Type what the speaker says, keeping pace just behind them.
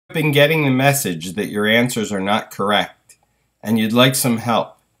been getting the message that your answers are not correct and you'd like some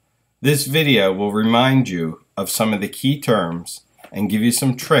help, this video will remind you of some of the key terms and give you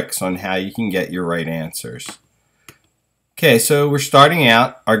some tricks on how you can get your right answers. Okay, so we're starting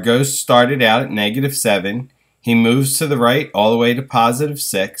out. Our ghost started out at -7. He moves to the right all the way to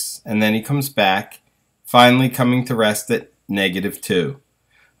 +6, and then he comes back, finally coming to rest at -2.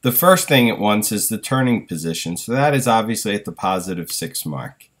 The first thing it wants is the turning position, so that is obviously at the +6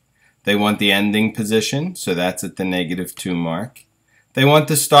 mark. They want the ending position, so that's at the -2 mark. They want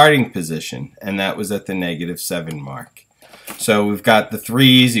the starting position, and that was at the -7 mark. So we've got the three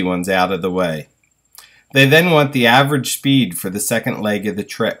easy ones out of the way. They then want the average speed for the second leg of the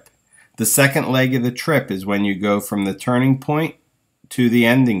trip. The second leg of the trip is when you go from the turning point to the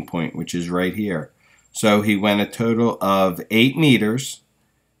ending point, which is right here. So he went a total of 8 meters.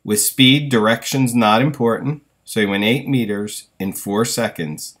 With speed, direction's not important. So he went 8 meters in 4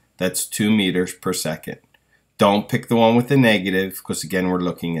 seconds. That's 2 meters per second. Don't pick the one with the negative because, again, we're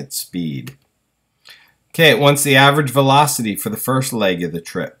looking at speed. Okay, it wants the average velocity for the first leg of the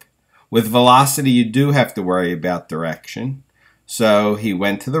trip. With velocity, you do have to worry about direction. So he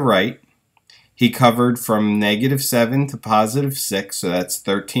went to the right. He covered from -7 to +6, so that's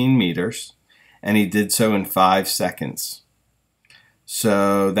 13 meters. And he did so in 5 seconds.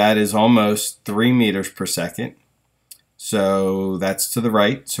 So that is almost 3 meters per second. So that's to the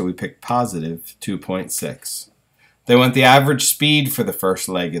right, so we pick +2.6. They want the average speed for the first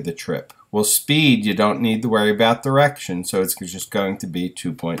leg of the trip. Well, speed, you don't need to worry about direction, so it's just going to be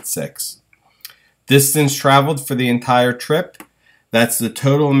 2.6. Distance traveled for the entire trip, that's the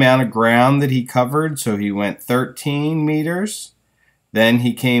total amount of ground that he covered, so he went 13 meters. Then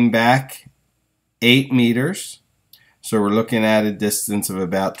he came back 8 meters. So we're looking at a distance of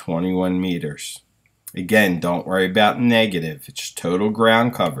about 21 meters. Again, don't worry about negative. It's total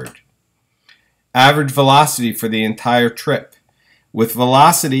ground covered. Average velocity for the entire trip. With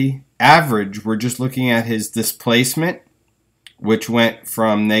velocity, average, we're just looking at his displacement, which went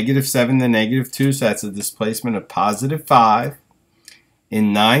from -7 to -2, so that's a displacement of +5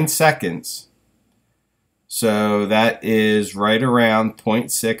 in 9 seconds. So that is right around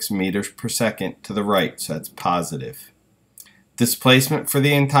 0.6 meters per second to the right, so that's positive. Displacement for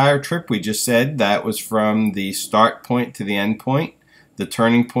the entire trip, we just said that was from the start point to the end point. The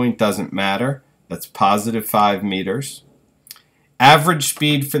turning point doesn't matter. That's +5 meters. Average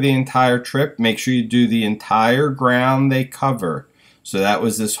speed for the entire trip, make sure you do the entire ground they cover. So that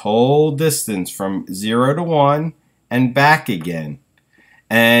was this whole distance from 0 to 1 and back again.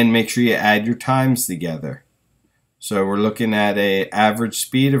 And make sure you add your times together. So we're looking at an average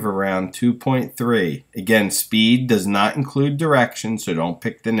speed of around 2.3. Again, speed does not include direction, so don't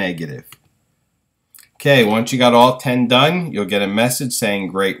pick the negative. Okay, once you got all 10 done, you'll get a message saying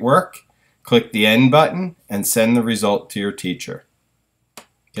great work. Click the end button and send the result to your teacher.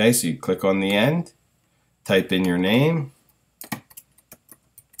 Okay, so you click on the end, type in your name,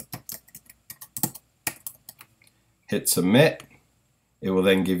 hit submit. It will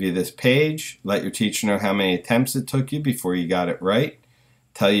then give you this page, let your teacher know how many attempts it took you before you got it right,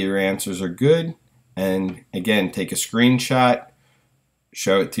 tell you your answers are good, and again, take a screenshot,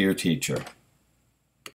 show it to your teacher.